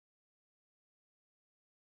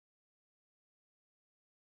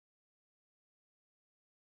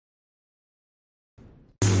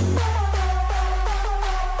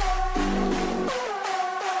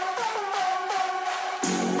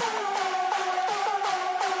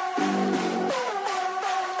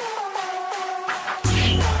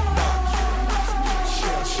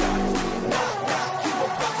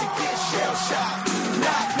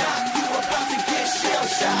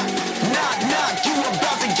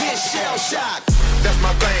shock. That's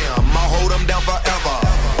my fam, I'll hold them down forever.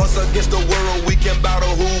 Us against the world, we can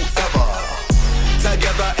battle whoever.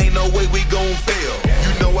 Together ain't no way we gon' fail.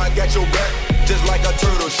 You know I got your back, just like a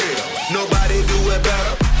turtle shell. Nobody do it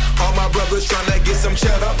better. All my brothers tryna get some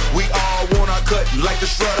cheddar. We all wanna cut like the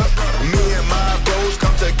shredder. Me and my bros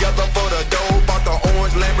come together for the dough. Bought the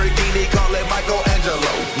orange Lamborghini, call it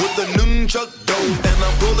Michelangelo. With the nunchuck dough, and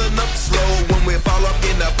I'm pulling up slow. When we fall up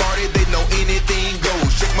in the party, they know anything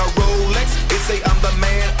goes. Check my Rolex, they say I'm the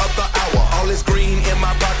man of the hour. All this green in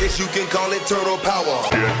my pockets, you can call it turtle power.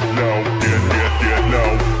 Get low, get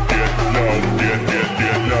low, get low, get low,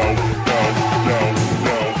 low.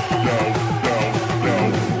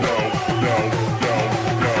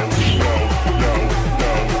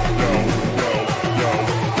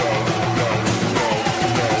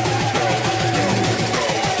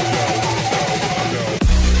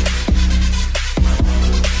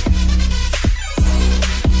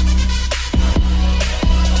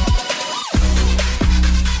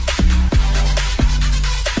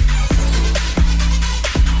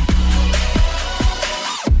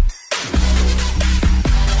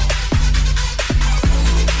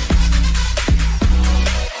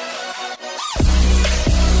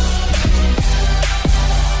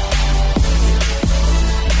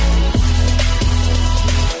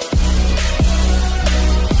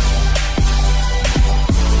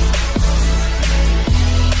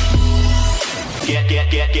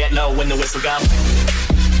 Get low when the whistle goes.